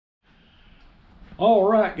All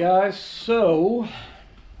right, guys, so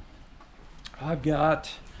I've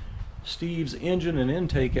got Steve's engine and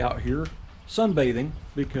intake out here sunbathing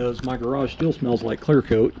because my garage still smells like clear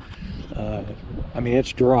coat. I mean,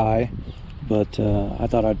 it's dry, but I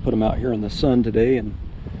thought I'd put them out here in the sun today and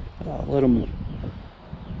let them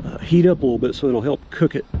heat up a little bit so it'll help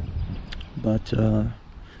cook it. But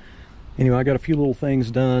anyway, I got a few little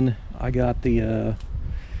things done. I got the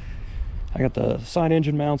side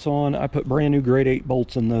engine mounts on. I put brand new grade 8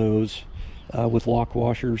 bolts in those with lock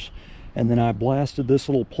washers, and then I blasted this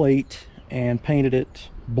little plate and painted it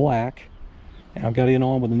black, and I've got it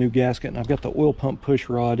on with a new gasket, and I've got the oil pump push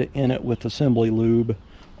rod in it with assembly lube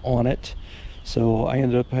on it. So I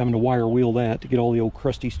ended up having to wire wheel that to get all the old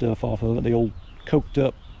crusty stuff off of it, the old coked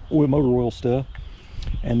up motor oil stuff.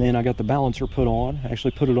 And then I got the balancer put on. I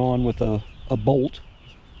actually put it on with a bolt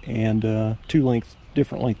and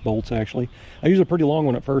different length bolts. Actually, I used a pretty long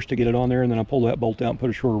one at first to get it on there, and then I pulled that bolt out and put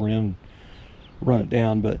a shorter one in and run it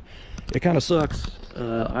down. But it kind of sucks.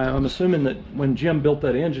 I'm assuming that when Jim built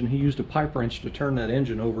that engine, he used a pipe wrench to turn that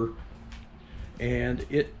engine over, and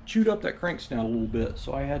it chewed up that crank snout a little bit.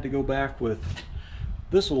 So I had to go back with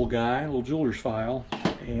this little guy, a little jeweler's file,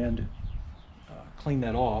 and clean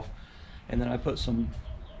that off. And then I put some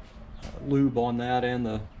lube on that and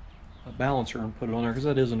the balancer and put it on there because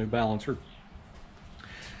that is a new balancer.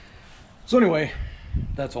 So anyway,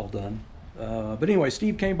 that's all done. But anyway,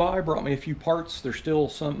 Steve came by, brought me a few parts. There's still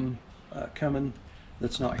something coming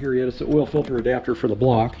that's not here yet. It's the oil filter adapter for the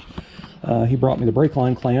block. He brought me the brake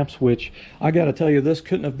line clamps, which I got to tell you, this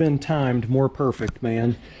couldn't have been timed more perfect,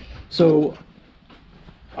 man. So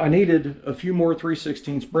I needed a few more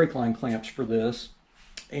 3/16 brake line clamps for this,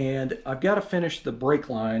 and I've got to finish the brake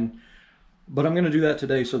line, but I'm going to do that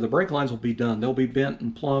today. So the brake lines will be done. They'll be bent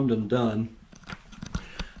and plumbed and done.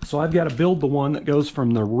 So I've got to build the one that goes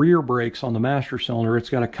from the rear brakes on the master cylinder. It's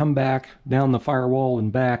got to come back down the firewall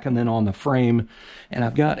and back and then on the frame. And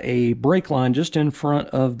I've got a brake line just in front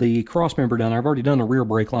of the cross member down there. I've already done the rear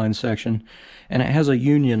brake line section, and it has a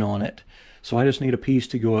union on it. So I just need a piece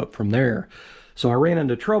to go up from there. So I ran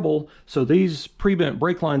into trouble. So these pre-bent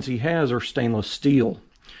brake lines he has are stainless steel.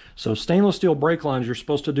 So stainless steel brake lines, you're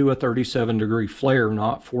supposed to do a 37-degree flare,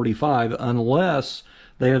 not 45, unless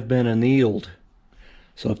they have been annealed.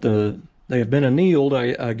 So if they have been annealed,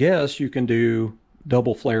 I guess you can do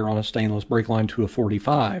double flare on a stainless brake line to a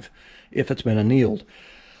 45 if it's been annealed.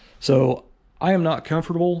 So I am not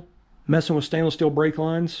comfortable messing with stainless steel brake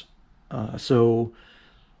lines. Anyway,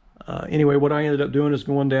 what I ended up doing is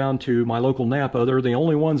going down to my local Napa. They're the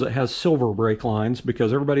only ones that has silver brake lines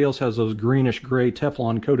because everybody else has those greenish gray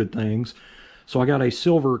Teflon coated things. So I got a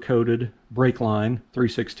silver coated brake line,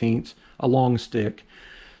 3/16, a long stick.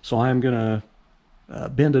 So I'm going to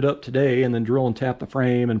bend it up today and then drill and tap the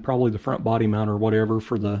frame and probably the front body mount or whatever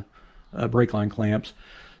for the brake line clamps.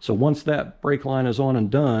 So once that brake line is on and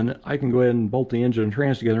done, I can go ahead and bolt the engine and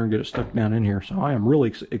trans together and get it stuck down in here. So I am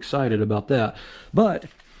really excited about that. But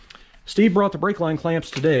Steve brought the brake line clamps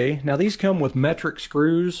today. Now these come with metric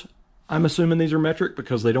screws. I'm assuming these are metric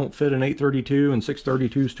because they don't fit an 832 and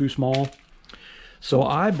 632 is too small. So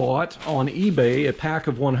I bought on eBay a pack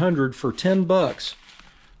of 100 for 10 bucks.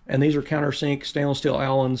 And these are countersink stainless steel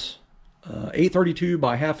Allens, 832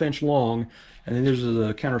 by 1/2 inch long. And then there's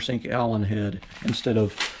the countersink Allen head instead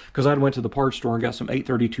of, because I went to the parts store and got some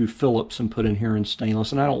 832 Phillips and put in here in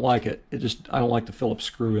stainless. And I don't like it. I don't like the Phillips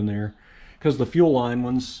screw in there. Because the fuel line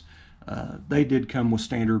ones, they did come with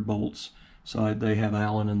standard bolts. So they have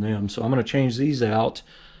Allen in them. So I'm going to change these out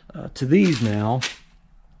to these now.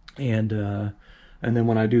 And then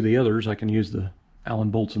when I do the others, I can use the Allen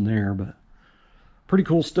bolts in there. But pretty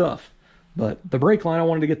cool stuff. But the brake line, I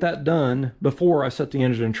wanted to get that done before I set the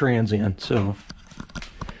engine and trans in. So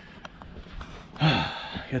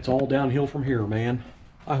it's all downhill from here, man.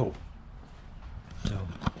 I hope. So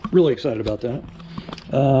really excited about that.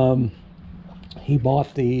 He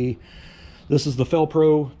bought this is the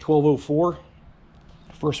Felpro 1204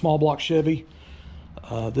 for a small block Chevy.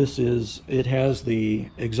 It has the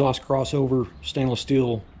exhaust crossover stainless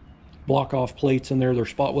steel block off plates in there. They're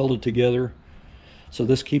spot welded together. So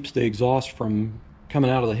this keeps the exhaust from coming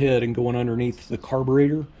out of the head and going underneath the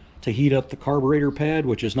carburetor to heat up the carburetor pad,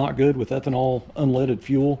 which is not good with ethanol unleaded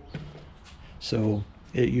fuel. So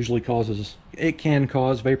it can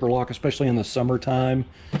cause vapor lock, especially in the summertime.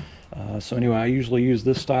 So anyway, I usually use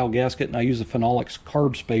this style gasket, and I use the Phenolics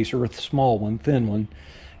carb spacer, a small one, thin one,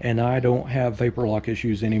 and I don't have vapor lock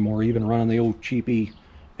issues anymore, even running the old cheapy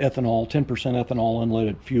ethanol, 10% ethanol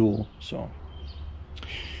unleaded fuel. So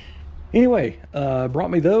anyway,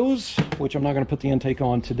 brought me those, which I'm not going to put the intake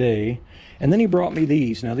on today. And then he brought me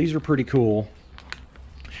these. Now these are pretty cool.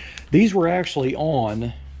 These were actually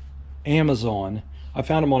on Amazon. I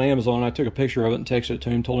found them on Amazon. I took a picture of it and texted it to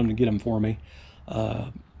him, told him to get them for me.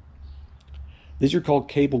 These are called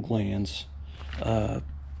cable glands.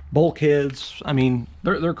 Bulkheads. I mean,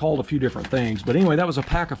 they're called a few different things. But anyway, that was a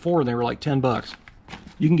pack of 4 and they were like 10 bucks.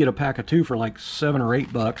 You can get a pack of 2 for like 7 or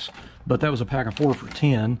 8 bucks, but that was a pack of 4 for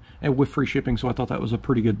 10 and with free shipping, so I thought that was a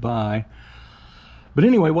pretty good buy. But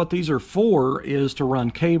anyway, what these are for is to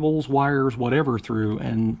run cables, wires, whatever through.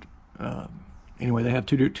 And anyway, they have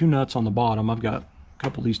two nuts on the bottom. I've got a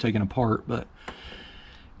couple of these taken apart, but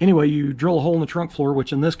anyway, you drill a hole in the trunk floor,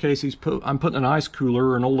 which in this case I'm putting an ice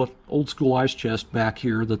cooler, an old school ice chest back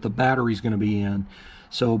here that the battery's going to be in.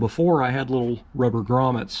 So before I had little rubber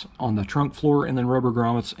grommets on the trunk floor and then rubber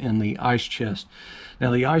grommets in the ice chest.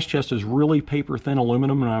 Now the ice chest is really paper thin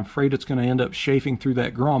aluminum, and I'm afraid it's going to end up chafing through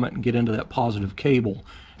that grommet and get into that positive cable,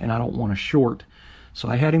 and I don't want to short. So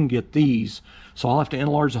I had him get these. So I'll have to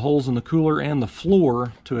enlarge the holes in the cooler and the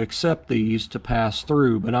floor to accept these to pass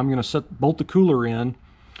through. But I'm going to bolt the cooler in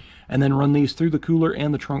and then run these through the cooler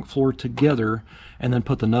and the trunk floor together and then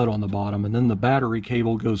put the nut on the bottom. And then the battery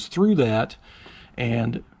cable goes through that,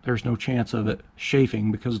 and there's no chance of it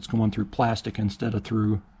chafing because it's going through plastic instead of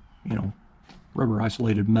through, you know, rubber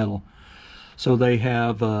isolated metal. So they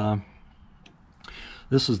have,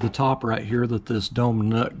 this is the top right here that this dome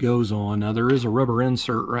nut goes on. Now there is a rubber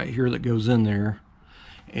insert right here that goes in there,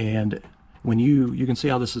 and when you can see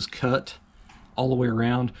how this is cut all the way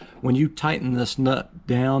around. When you tighten this nut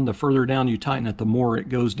down, the further down you tighten it, the more it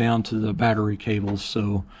goes down to the battery cables.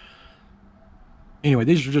 So anyway,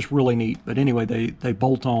 these are just really neat. But anyway, they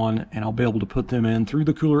bolt on, and I'll be able to put them in through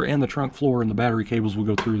the cooler and the trunk floor, and the battery cables will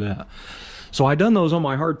go through that. So I done those on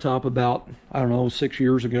my hardtop about, I don't know, 6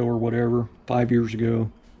 years ago or whatever, 5 years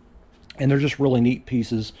ago. And they're just really neat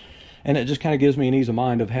pieces. And it just kind of gives me an ease of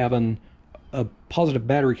mind of having a positive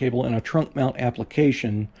battery cable in a trunk mount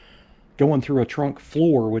application going through a trunk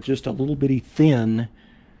floor with just a little bitty thin,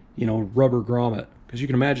 you know, rubber grommet. Because you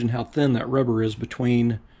can imagine how thin that rubber is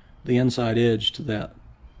between the inside edge to the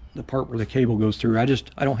part where the cable goes through. I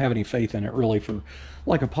don't have any faith in it really for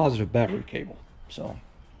like a positive battery cable. So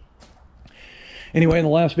anyway, in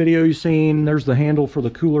the last video you've seen, there's the handle for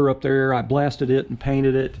the cooler up there. I blasted it and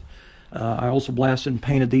painted it. I also blasted and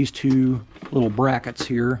painted these 2 little brackets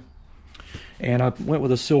here. And I went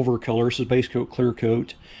with a silver color. This is base coat, clear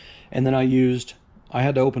coat. And then I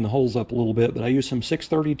had to open the holes up a little bit, but I used some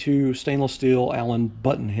 632 stainless steel Allen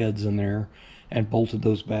button heads in there and bolted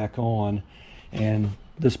those back on. And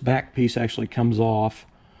this back piece actually comes off.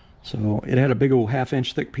 So it had a big old 1/2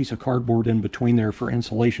 inch thick piece of cardboard in between there for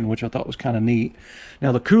insulation, which I thought was kind of neat.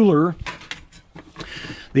 Now the cooler,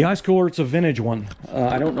 the ice cooler, it's a vintage one.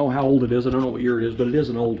 I don't know how old it is. I don't know what year it is, but it is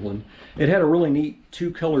an old one. It had a really neat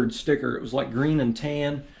 2-colored sticker. It was like green and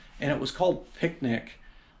tan, and it was called Picnic.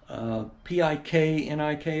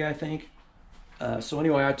 P-I-K-N-I-K, I think. So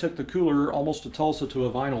anyway, I took the cooler almost to Tulsa to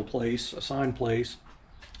a vinyl place, a sign place,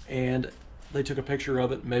 and they took a picture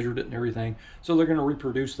of it, measured it and everything. So they're going to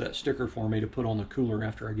reproduce that sticker for me to put on the cooler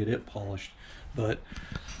after I get it polished. But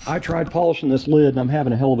I tried polishing this lid, and I'm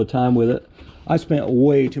having a hell of a time with it. I spent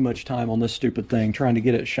way too much time on this stupid thing trying to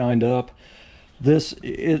get it shined up.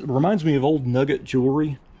 It reminds me of old nugget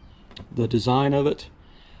jewelry, the design of it.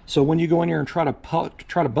 So when you go in here and try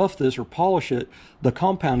to buff this or polish it, the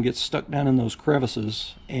compound gets stuck down in those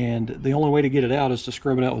crevices, and the only way to get it out is to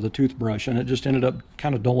scrub it out with a toothbrush, and it just ended up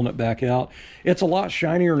kind of dulling it back out. It's a lot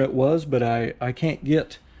shinier than it was, but I can't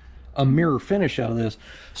get a mirror finish out of this.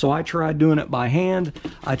 So I tried doing it by hand.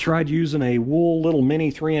 I tried using a wool little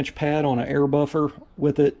mini 3-inch pad on an air buffer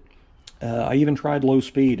with it. I even tried low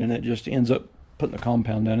speed, and it just ends up putting the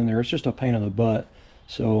compound down in there. It's just a pain in the butt.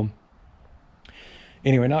 So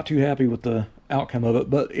anyway, not too happy with the outcome of it,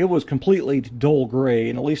 but it was completely dull gray,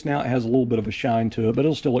 and at least now it has a little bit of a shine to it, but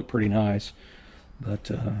it'll still look pretty nice. But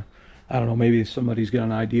I don't know, maybe somebody's got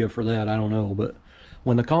an idea for that, I don't know. But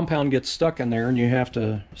when the compound gets stuck in there and you have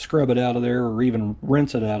to scrub it out of there or even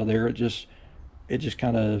rinse it out of there, it just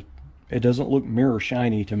kind of, it doesn't look mirror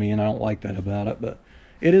shiny to me, and I don't like that about it. But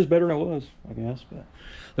it is better than it was, I guess. But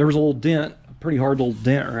there was a little dent, a pretty hard little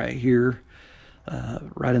dent right here.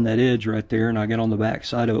 Right in that edge right there, and I got on the back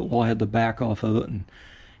side of it while I had the back off of it and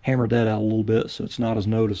hammered that out a little bit so it's not as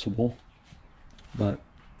noticeable. But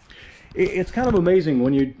it's kind of amazing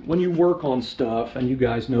when you work on stuff, and you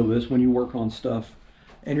guys know this, when you work on stuff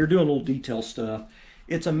and you're doing little detail stuff,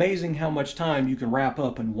 it's amazing how much time you can wrap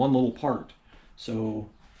up in one little part. So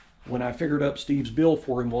when I figured up Steve's bill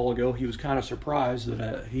for him a while ago, he was kind of surprised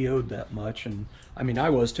that he owed that much, and I mean I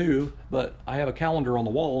was too. But I have a calendar on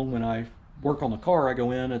the wall, and when I work on the car, I go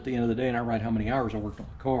in at the end of the day and I write how many hours I worked on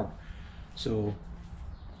the car. So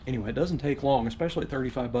anyway, it doesn't take long, especially at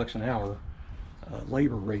 35 bucks an hour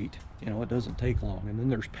labor rate. You know, it doesn't take long. And then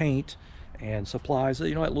there's paint and supplies,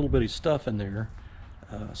 you know, that little bitty stuff in there.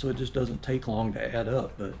 So it just doesn't take long to add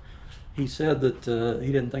up. But he said that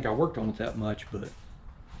he didn't think I worked on it that much, but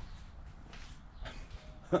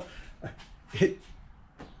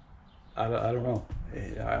I don't know.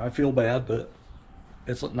 I feel bad, but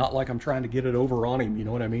it's not like I'm trying to get it over on him, you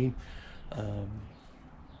know what I mean?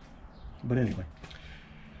 But anyway.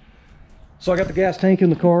 So I got the gas tank in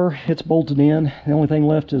the car. It's bolted in. The only thing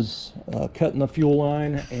left is cutting the fuel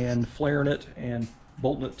line and flaring it and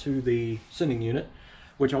bolting it to the sending unit,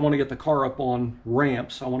 which I want to get the car up on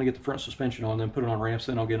ramps. I want to get the front suspension on, then put it on ramps,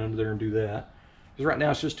 then I'll get under there and do that. Because right now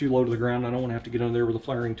it's just too low to the ground. I don't want to have to get under there with a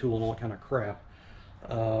flaring tool and all that kind of crap.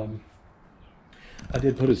 I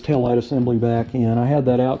did put his taillight assembly back in. I had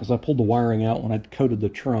that out because I pulled the wiring out when I coated the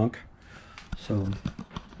trunk. So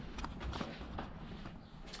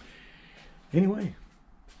anyway,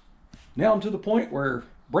 now I'm to the point where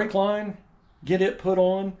brake line, get it put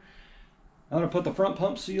on. I'm going to put the front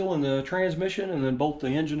pump seal in the transmission and then bolt the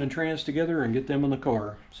engine and trans together and get them in the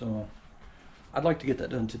car. So I'd like to get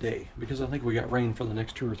that done today because I think we got rain for the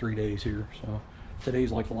next 2 or 3 days here. So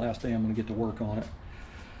today's like the last day I'm going to get to work on it.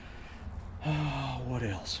 Oh, what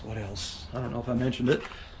else? What else? I don't know if I mentioned it.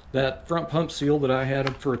 That front pump seal that I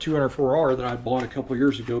had for a 204R that I bought a couple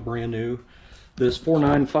years ago, brand new, this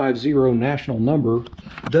 4950 national number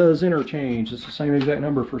does interchange. It's the same exact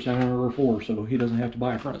number for 704, so he doesn't have to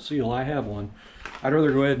buy a front seal. I have one. I'd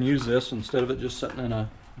rather go ahead and use this instead of it just sitting in a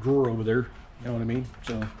drawer over there. You know what I mean?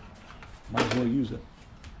 So might as well use it.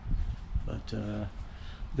 But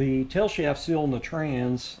the tail shaft seal in the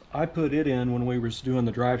trans, I put it in when we was doing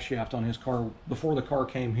the drive shaft on his car before the car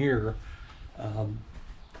came here.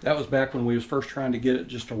 That was back when we was first trying to get it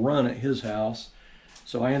just to run at his house.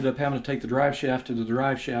 So I ended up having to take the drive shaft to the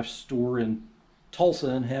drive shaft store in Tulsa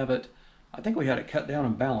and have it, I think we had it cut down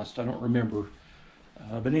and balanced, I don't remember.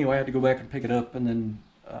 But anyway, I had to go back and pick it up and then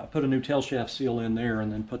put a new tail shaft seal in there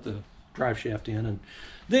and then put the drive shaft in. And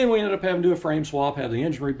then we ended up having to do a frame swap, have the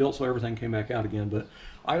engine rebuilt so everything came back out again. But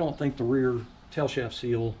I don't think the rear tail shaft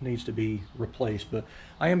seal needs to be replaced. But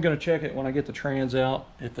I am going to check it when I get the trans out.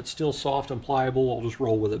 If it's still soft and pliable, I'll just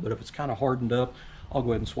roll with it. But if it's kind of hardened up, I'll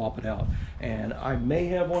go ahead and swap it out. And I may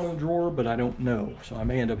have one in the drawer, but I don't know. So I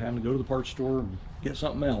may end up having to go to the parts store and get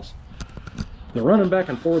something else. The running back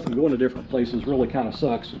and forth and going to different places really kind of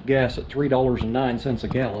sucks. Gas at $3.09 a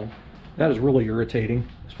gallon. That is really irritating,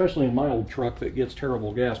 especially in my old truck that gets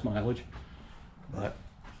terrible gas mileage. But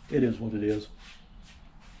it is what it is.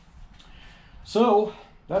 So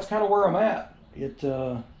that's kind of where I'm at. It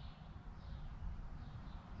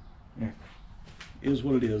is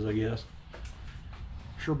what it is, I guess.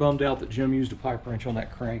 Sure bummed out that Jim used a pipe wrench on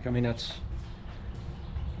that crank. I mean, that's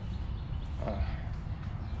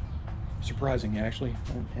surprising, actually.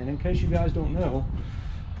 And in case you guys don't know,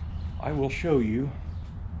 I will show you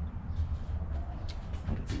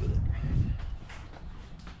what to do with it.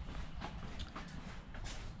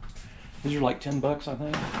 These are like 10 bucks, I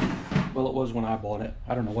think. Well, it was when I bought it.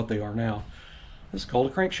 I don't know what they are now. This is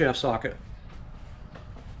called a crankshaft socket.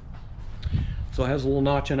 So it has a little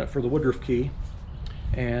notch in it for the Woodruff key.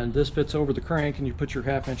 And this fits over the crank and you put your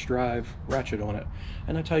 1/2-inch drive ratchet on it.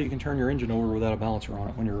 And that's how you can turn your engine over without a balancer on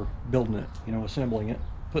it when you're building it, you know, assembling it,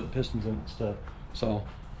 putting pistons in it and stuff. So,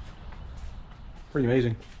 pretty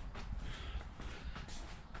amazing.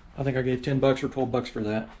 I think I gave 10 bucks or 12 bucks for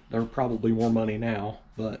that. They're probably more money now,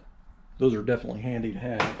 but those are definitely handy to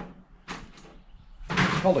have.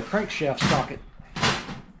 It's called a crankshaft socket.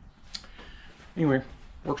 Anyway,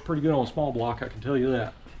 works pretty good on a small block, I can tell you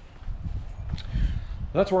that.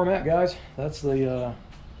 That's where I'm at, guys. That's the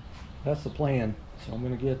plan. So I'm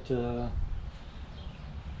gonna get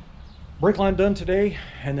brake line done today,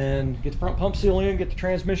 and then get the front pump seal in, get the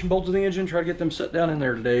transmission bolts to the engine, try to get them set down in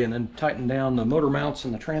there today, and then tighten down the motor mounts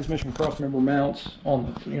and the transmission cross member mounts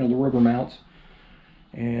on the, you know, the rubber mounts.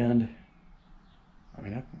 And I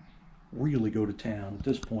mean, I can really go to town at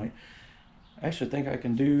this point. I actually think I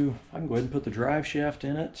can go ahead and put the drive shaft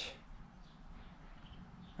in it.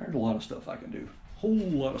 There's a lot of stuff I can do. Whole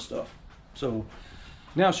lot of stuff. So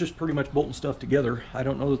now it's just pretty much bolting stuff together. I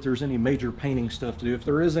don't know that there's any major painting stuff to do. If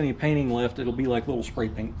there is any painting left, it'll be like little spray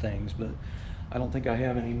paint things, but I don't think I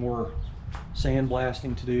have any more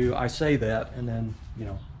sandblasting to do. I say that, and then, you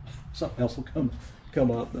know, something else will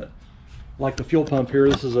come up. But like the fuel pump here,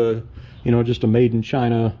 this is a, you know, just a made in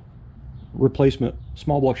China replacement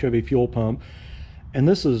small block Chevy fuel pump, and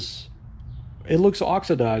this is, it looks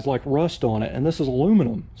oxidized, like rust on it, and this is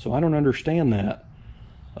aluminum, so I don't understand that.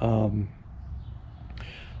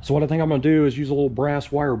 So what I think I'm going to do is use a little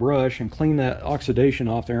brass wire brush and clean that oxidation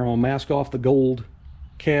off there. I'm going to mask off the gold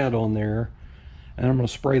CAD on there, and I'm going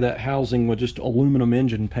to spray that housing with just aluminum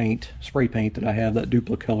engine paint, spray paint that I have, that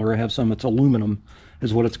Duplicolor. I have some, it's aluminum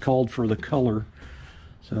is what it's called for the color.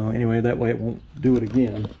 So anyway, that way it won't do it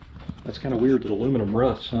again. That's kind of weird that aluminum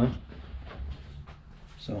rusts, huh?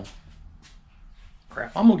 So,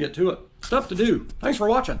 crap, I'm going to get to it. Stuff to do. Thanks for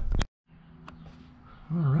watching.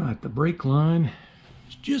 All right, the brake line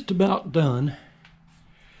is just about done.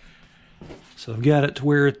 So I've got it to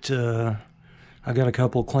where it, I got a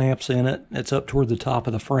couple clamps in it. It's up toward the top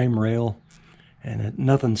of the frame rail, and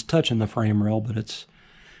nothing's touching the frame rail, but it's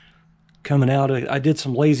coming out. I did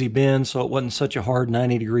some lazy bend, so it wasn't such a hard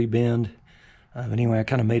 90-degree bend. But anyway, I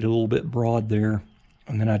kind of made it a little bit broad there,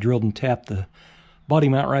 and then I drilled and tapped the body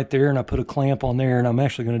mount right there, and I put a clamp on there, and I'm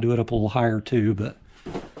actually going to do it up a little higher too, but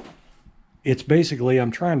it's basically,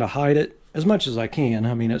 I'm trying to hide it as much as I can.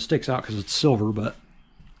 I mean, it sticks out because it's silver, but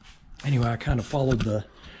anyway, I kind of followed the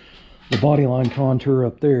body line contour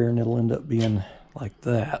up there, and it'll end up being like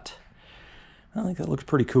that. I think that looks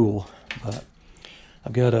pretty cool, but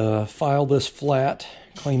I've got to file this flat,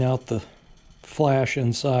 clean out the flash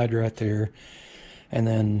inside right there, and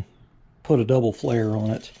then put a double flare on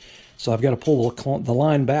it. So I've got to pull the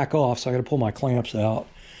line back off, so I got to pull my clamps out.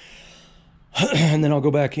 And then I'll go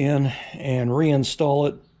back in and reinstall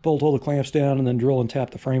it, bolt all the clamps down, and then drill and tap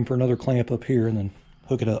the frame for another clamp up here, and then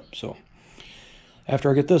hook it up. So after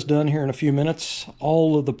I get this done here in a few minutes,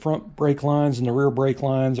 all of the front brake lines and the rear brake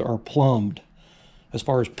lines are plumbed, as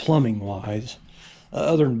far as plumbing wise,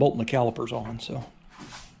 other than bolting the calipers on. So,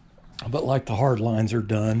 but like the hard lines are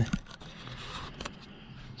done.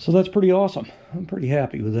 So that's pretty awesome. I'm pretty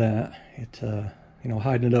happy with that. It, you know,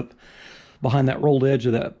 hiding it up behind that rolled edge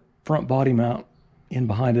of that front body mount in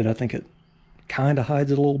behind it, I think it kind of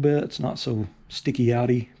hides it a little bit. It's not so sticky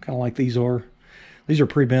outy, kind of like these are. These are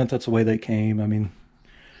pre-bent, that's the way they came. I mean,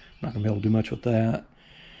 I'm not gonna be able to do much with that.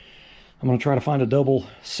 I'm gonna try to find a double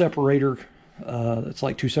separator. It's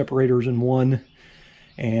like two separators in one,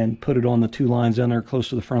 and put it on the two lines down there close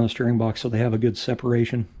to the front of the steering box so they have a good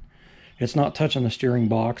separation. It's not touching the steering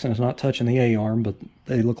box, and it's not touching the A-arm, but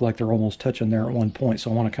they look like they're almost touching there at one point,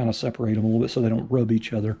 so I want to kind of separate them a little bit so they don't rub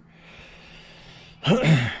each other.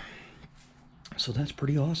 So that's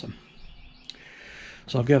pretty awesome.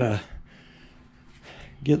 So I've got to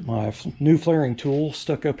get my new flaring tool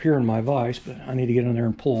stuck up here in my vise, but I need to get in there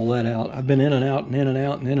and pull all that out. I've been in and out and in and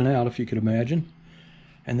out and in and out, if you could imagine.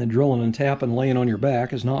 And then drilling and tapping, laying on your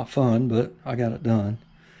back is not fun, but I got it done.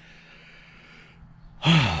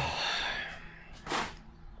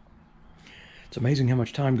 It's amazing how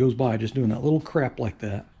much time goes by just doing that little crap like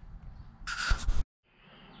that.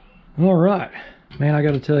 All right, man, I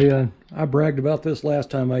got to tell you, I bragged about this last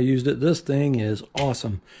time I used it. This thing is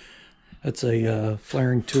awesome. It's a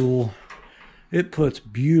flaring tool. It puts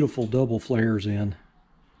beautiful double flares in.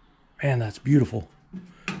 Man, that's beautiful.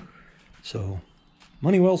 So,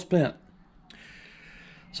 money well spent.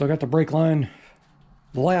 So I got the brake line,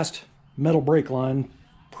 the last metal brake line,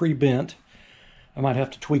 pre-bent. I might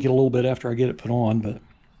have to tweak it a little bit after I get it put on, but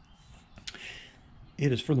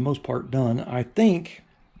it is for the most part done. I think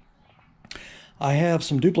I have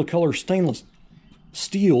some Duplicolor stainless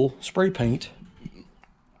steel spray paint.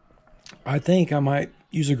 I think I might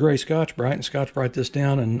use a gray Scotch-Brite and Scotch-Brite this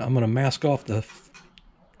down, and I'm going to mask off the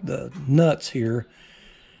nuts here.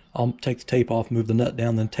 I'll take the tape off, move the nut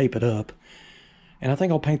down, then tape it up. And I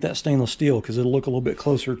think I'll paint that stainless steel because it'll look a little bit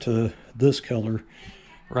closer to this color.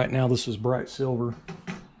 Right now this is bright silver.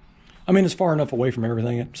 I mean, it's far enough away from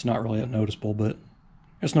everything, it's not really that noticeable, but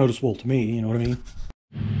it's noticeable to me, you know what I mean?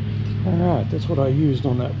 Alright, that's what I used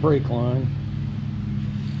on that brake line.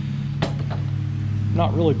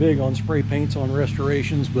 Not really big on spray paints on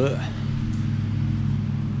restorations, but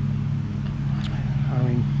I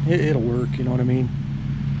mean, it'll work, you know what I mean?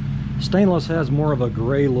 Stainless has more of a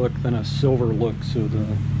gray look than a silver look, so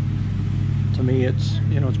to me it's,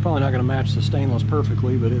 you know, it's probably not going to match the stainless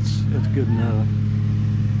perfectly, but it's good enough.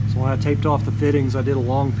 So when I taped off the fittings, I did a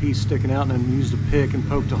long piece sticking out and then used a pick and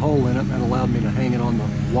poked a hole in it, and that allowed me to hang it on the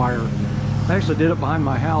wire. I actually did it behind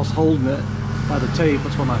my house, holding it by the tape.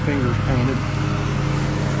 That's where my fingers painted.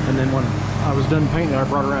 And then when I was done painting it, I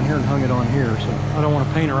brought it around here and hung it on here. So I don't want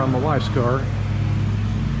to paint around my wife's car.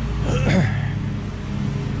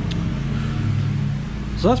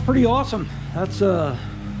 So that's pretty awesome. That's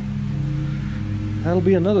that'll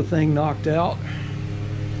be another thing knocked out.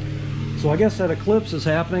 So I guess that eclipse is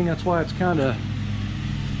happening. That's why it's kind of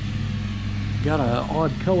got an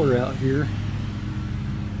odd color out here.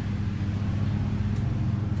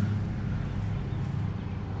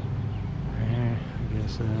 I guess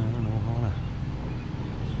said, I don't know how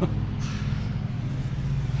to.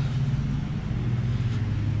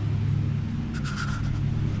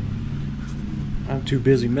 I'm too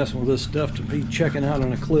busy messing with this stuff to be checking out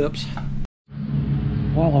an eclipse.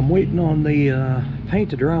 While I'm waiting on the paint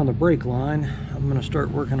to dry on the brake line, I'm going to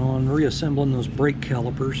start working on reassembling those brake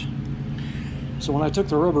calipers. So when I took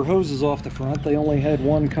the rubber hoses off the front, they only had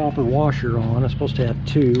one copper washer on. It's supposed to have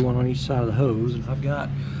two, one on each side of the hose. And I've got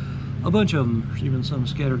a bunch of them. There's even some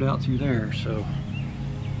scattered out through there. So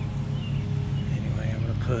anyway, I'm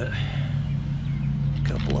going to put a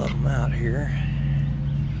couple of them out here.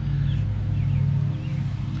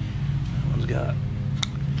 That one's got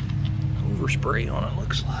overspray on it,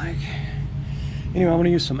 looks like. Anyway, I'm going to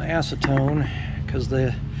use some acetone because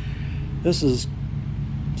this is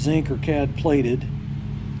zinc or cad plated,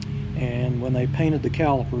 and when they painted the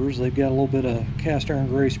calipers, they've got a little bit of cast iron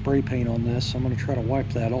gray spray paint on this, so I'm going to try to wipe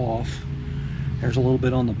that off. There's a little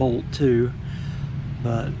bit on the bolt too,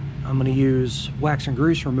 but I'm going to use wax and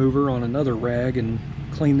grease remover on another rag and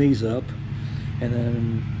clean these up, and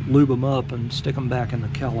then lube them up and stick them back in the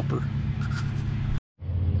caliper.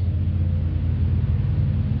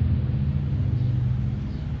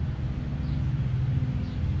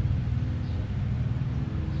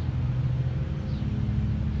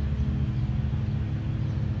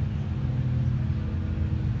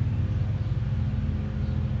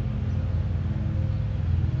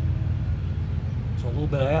 So a little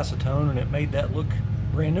bit of acetone and it made that look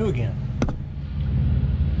brand new again.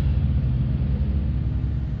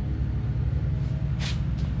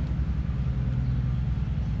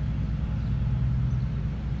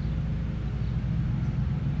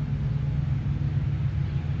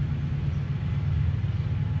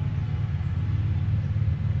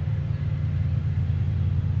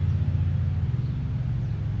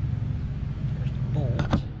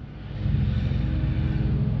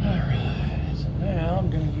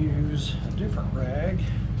 Use a different rag,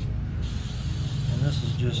 and this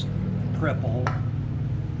is just prep all.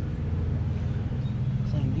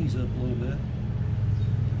 Clean these up a little bit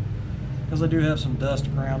because they do have some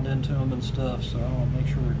dust ground into them and stuff, so I want to make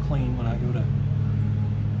sure they're clean when I go to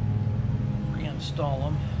reinstall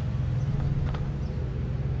them.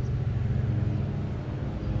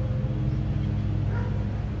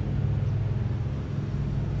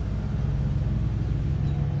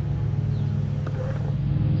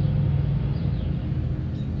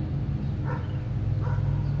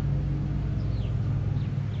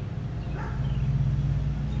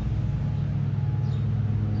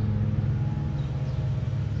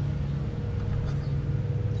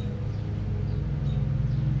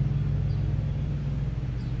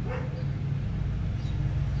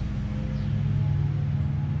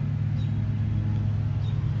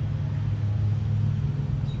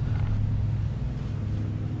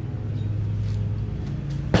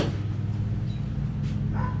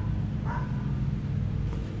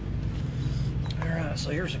 So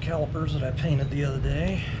here's the calipers that I painted the other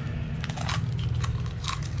day.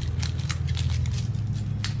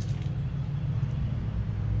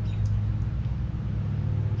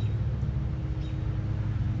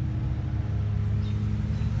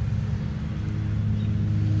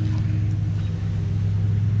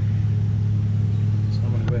 So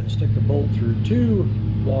I'm going to go ahead and stick the bolt through two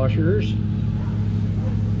washers.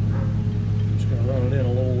 Just going to run it in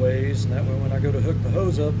a little ways, and that way when I go to hook the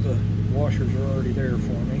hose up, the washers are already there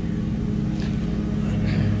for me.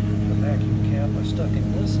 The vacuum cap I stuck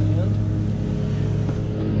in this end.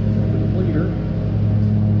 The bleeder.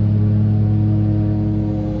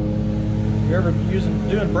 If you're ever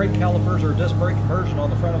doing brake calipers or disc brake conversion on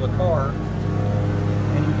the front of a car,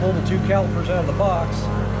 and you pull the two calipers out of the box,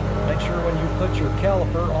 make sure when you put your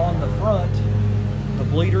caliper on the front, the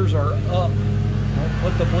bleeders are up. Don't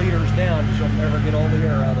put the bleeders down because you'll never get all the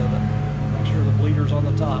air out of it. Make sure the bleeder's on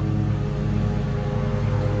the top.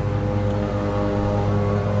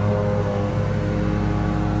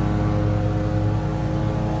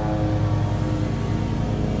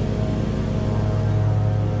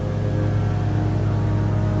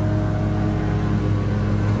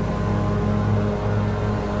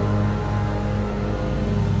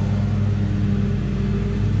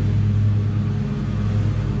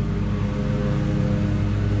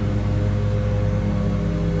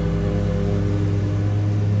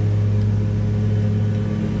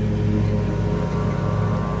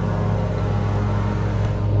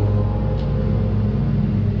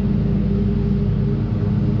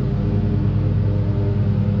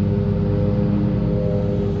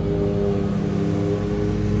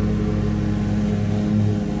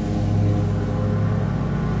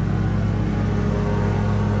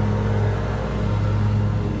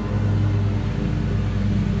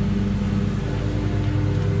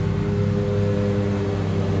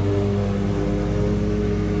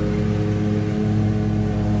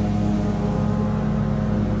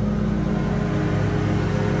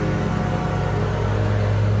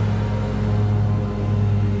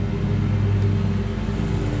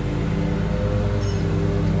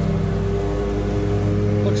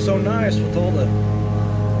 nice with all the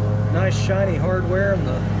nice shiny hardware and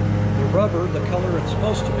the rubber the color it's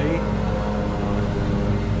supposed to be.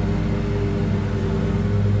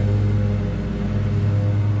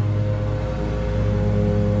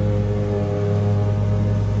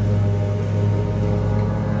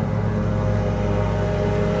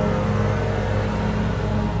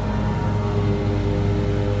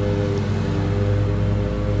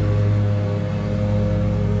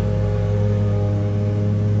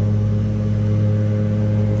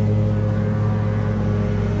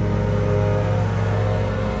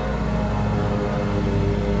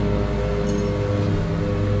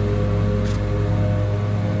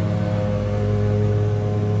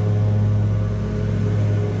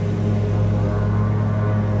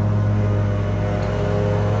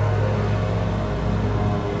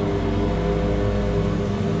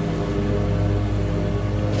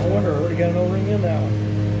 Got an O-ring in that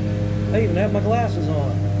one. I even have my glasses on.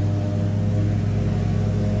 I'll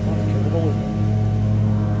have to give it a look.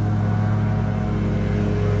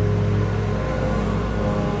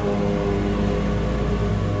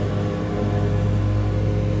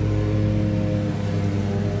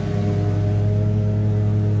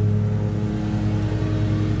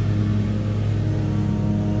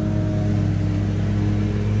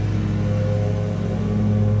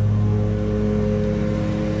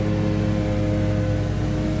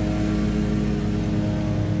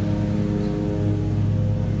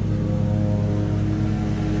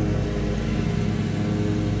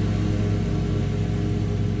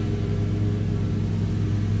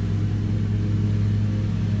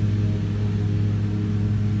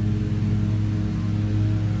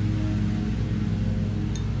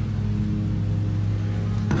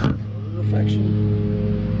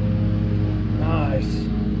 Nice.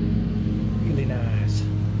 Really nice.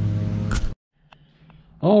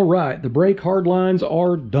 All right, the brake hard lines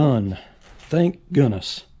are done. Thank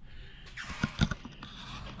goodness.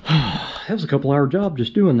 That was a couple-hour job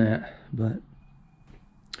just doing that, but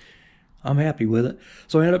I'm happy with it.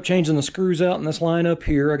 So I ended up changing the screws out in this line up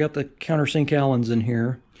here. I got the countersink Allens in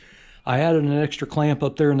here. I added an extra clamp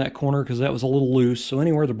up there in that corner because that was a little loose. So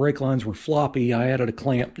anywhere the brake lines were floppy, I added a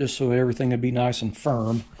clamp just so everything would be nice and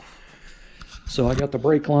firm. So I got the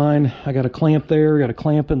brake line, I got a clamp there, got a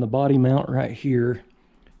clamp in the body mount right here,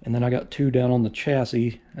 and then I got two down on the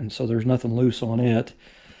chassis, and so there's nothing loose on it.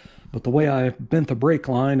 But the way I bent the brake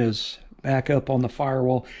line is back up on the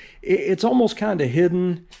firewall. It's almost kind of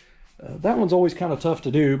hidden. That one's always kind of tough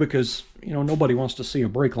to do because, you know, nobody wants to see a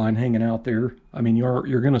brake line hanging out there. I mean,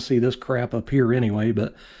 you're going to see this crap up here anyway,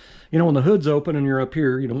 but, you know, when the hood's open and you're up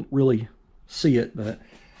here, you don't really see it, but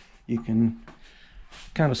you can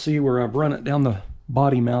kind of see where I've run it down the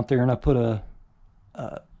body mount there, and I put a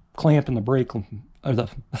clamp in the brake,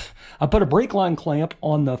 I put a brake line clamp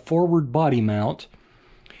on the forward body mount,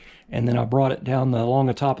 and then I brought it down along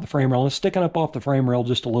the top of the frame rail. It's sticking up off the frame rail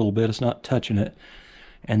just a little bit. It's not touching it.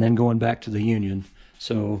 And then going back to the union.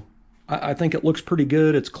 So I think it looks pretty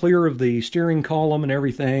good. It's clear of the steering column and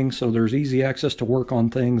everything, so there's easy access to work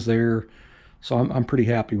on things there. So I'm pretty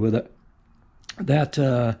happy with it.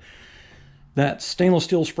 That stainless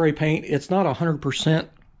steel spray paint, it's not 100%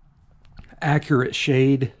 accurate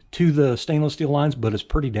shade to the stainless steel lines, but it's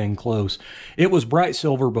pretty dang close. It was bright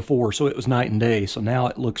silver before, so it was night and day. So now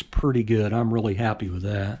it looks pretty good. I'm really happy with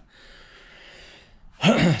that.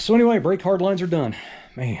 So anyway, brake hard lines are done.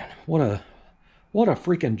 Man, what a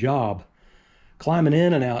freaking job. Climbing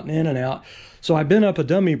in and out and in and out. So I bent up a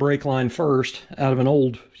dummy brake line first out of an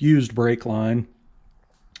old used brake line,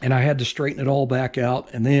 and I had to straighten it all back out,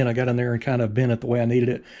 and then I got in there and kind of bent it the way I needed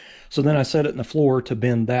it. So then I set it in the floor to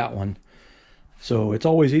bend that one. So it's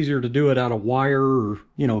always easier to do it out of wire or,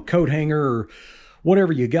 you know, coat hanger or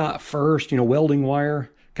whatever you got first, you know, welding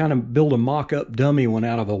wire. Kind of build a mock-up dummy one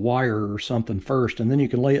out of a wire or something first, and then you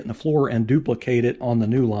can lay it in the floor and duplicate it on the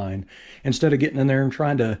new line instead of getting in there and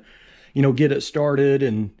trying to, you know, get it started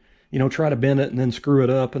and, you know, try to bend it and then screw it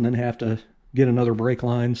up and then have to get another brake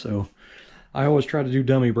line. So I always try to do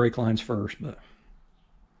dummy brake lines first. But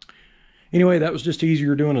anyway, that was just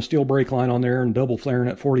easier doing a steel brake line on there and double flaring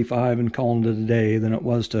at 45 and calling it a day than it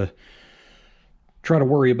was to try to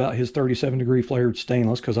worry about his 37-degree flared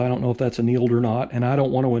stainless, because I don't know if that's annealed or not, and I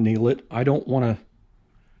don't want to anneal it. I don't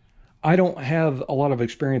have a lot of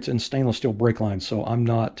experience in stainless steel brake lines, so I'm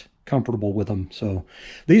not comfortable with them. So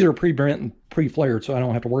these are pre-bent and pre-flared, so I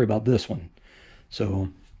don't have to worry about this one. So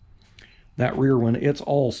that rear one, it's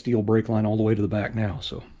all steel brake line all the way to the back now,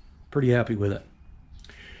 so pretty happy with it.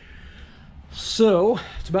 So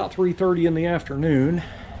it's about 3:30 in the afternoon.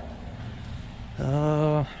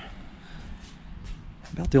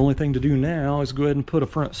 About the only thing to do now is go ahead and put a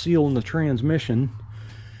front seal in the transmission.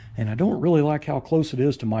 And I don't really like how close it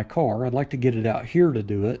is to my car. I'd like to get it out here to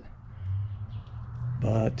do it,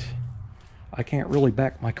 but I can't really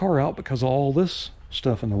back my car out because of all this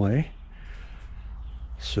stuff in the way.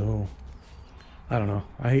 So I don't know.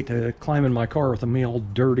 I hate to climb in my car with me all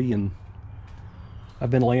dirty, and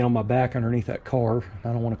I've been laying on my back underneath that car. I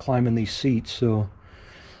don't want to climb in these seats, so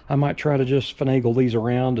I might try to just finagle these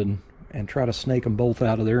around and try to snake them both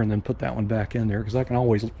out of there and then put that one back in there, because I can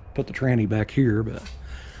always put the tranny back here. But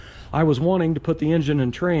I was wanting to put the engine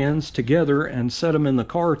and trans together and set them in the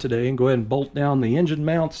car today and go ahead and bolt down the engine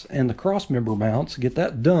mounts and the cross member mounts, get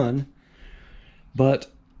that done. But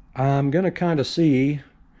I'm going to kind of see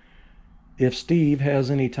if Steve has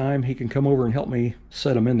any time he can come over and help me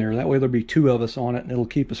set them in there. That way there'll be two of us on it, and it'll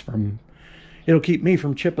keep me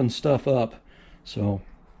from chipping stuff up. So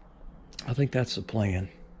I think that's the plan.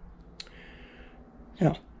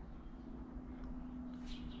 Yeah.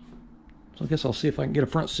 So I guess I'll see if I can get a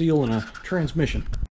front seal and a transmission.